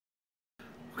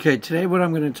Okay, today what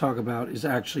I'm going to talk about is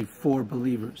actually for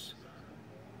believers.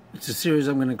 It's a series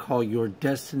I'm going to call Your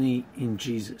Destiny in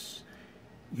Jesus.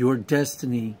 Your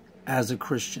destiny as a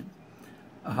Christian.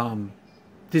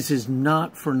 This is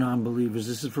not for non-believers.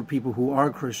 This is for people who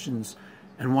are Christians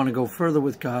and want to go further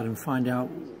with God and find out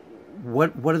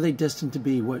what are they destined to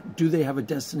be? What do they have a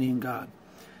destiny in God?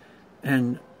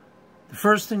 And the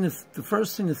first thing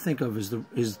to think of is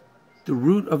the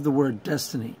root of the word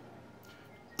destiny.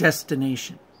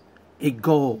 Destination, a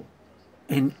goal,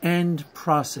 an end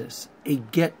process, a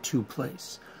get-to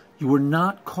place. You were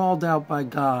not called out by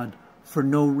God for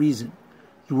no reason.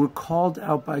 You were called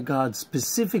out by God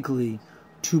specifically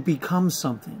to become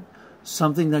something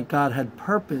that God had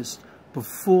purposed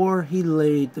before He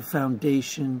laid the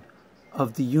foundation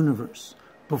of the universe.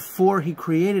 Before He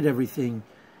created everything,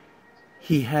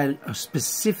 He had a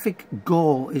specific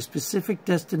goal, a specific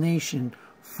destination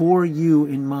for you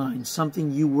in mind,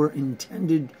 something you were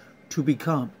intended to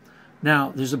become.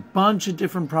 Now, there's a bunch of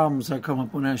different problems that come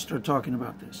up when I start talking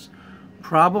about this.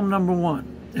 Problem number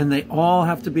one, and they all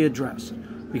have to be addressed,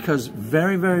 because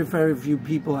very, very, very few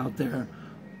people out there,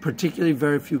 particularly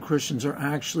very few Christians, are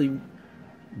actually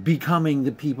becoming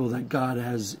the people that God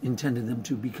has intended them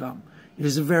to become. It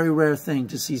is a very rare thing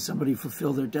to see somebody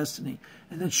fulfill their destiny.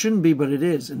 And it shouldn't be, but it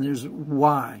is. And there's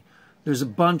why. There's a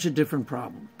bunch of different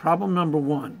problems. Problem number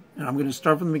one, and I'm going to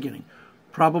start from the beginning.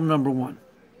 Problem number one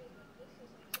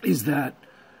is that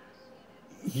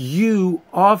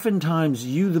oftentimes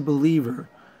you, the believer,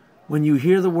 when you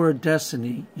hear the word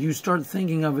destiny, you start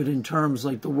thinking of it in terms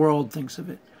like the world thinks of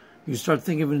it. You start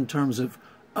thinking of it in terms of,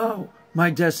 oh,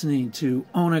 my destiny to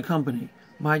own a company,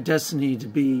 my destiny to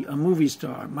be a movie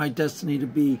star, my destiny to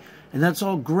be, and that's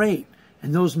all great.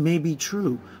 And those may be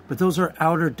true, but those are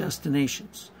outer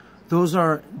destinations. Those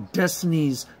are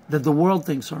destinies that the world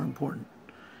thinks are important.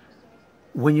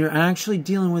 When you're actually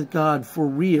dealing with God for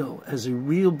real, as a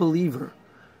real believer,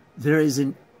 there is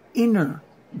an inner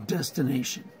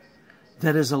destination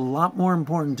that is a lot more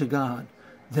important to God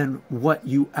than what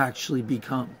you actually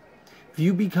become. If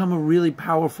you become a really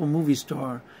powerful movie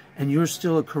star and you're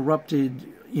still a corrupted,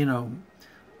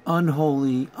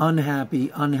 unholy,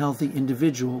 unhappy, unhealthy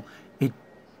individual, it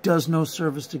does no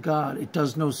service to God. It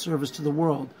does no service to the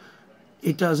world.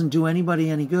 It doesn't do anybody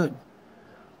any good.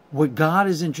 What God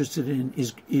is interested in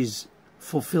is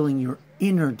fulfilling your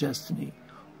inner destiny.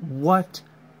 What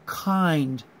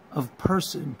kind of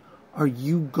person are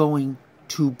you going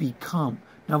to become?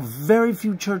 Now, very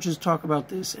few churches talk about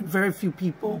this, and very few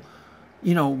people,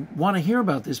 want to hear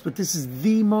about this, but this is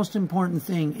the most important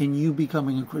thing in you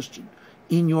becoming a Christian,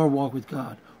 in your walk with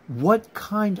God. What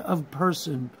kind of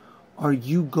person are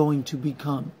you going to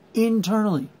become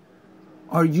internally?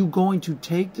 Are you going to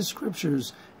take the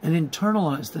scriptures and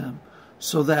internalize them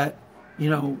so that,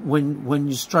 when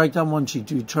you strike down one cheek,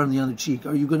 do you turn the other cheek?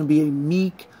 Are you going to be a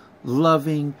meek,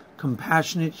 loving,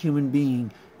 compassionate human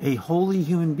being, a holy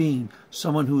human being,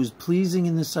 someone who is pleasing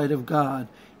in the sight of God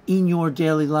in your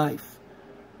daily life?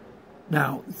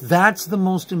 Now, that's the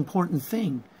most important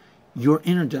thing, your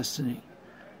inner destiny.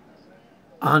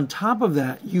 On top of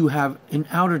that, you have an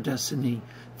outer destiny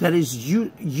that is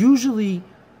usually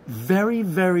very,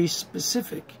 very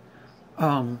specific.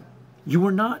 You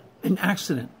were not an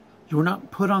accident. You were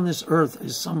not put on this earth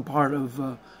as some part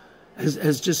of,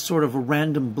 as just sort of a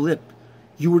random blip.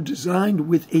 You were designed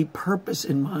with a purpose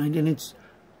in mind, and it's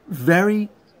very,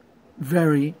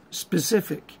 very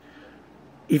specific.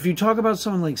 If you talk about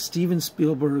someone like Steven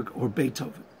Spielberg or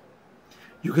Beethoven,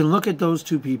 you can look at those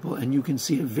two people and you can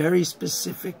see a very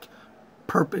specific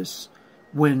purpose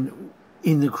when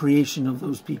in the creation of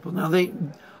those people. Now,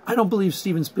 I don't believe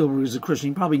Steven Spielberg is a Christian.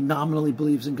 He probably nominally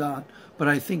believes in God, but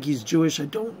I think he's Jewish. I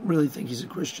don't really think he's a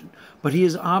Christian. But he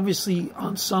is obviously,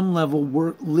 on some level,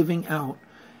 living out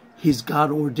his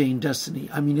God-ordained destiny.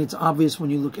 I mean, it's obvious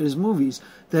when you look at his movies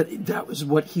that that was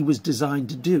what he was designed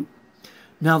to do.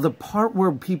 Now, the part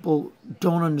where people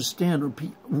don't understand, or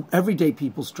everyday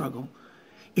people struggle,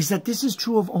 is that this is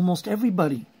true of almost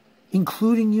everybody,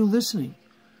 including you listening.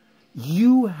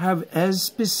 You have as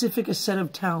specific a set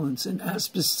of talents and as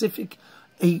specific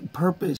a purpose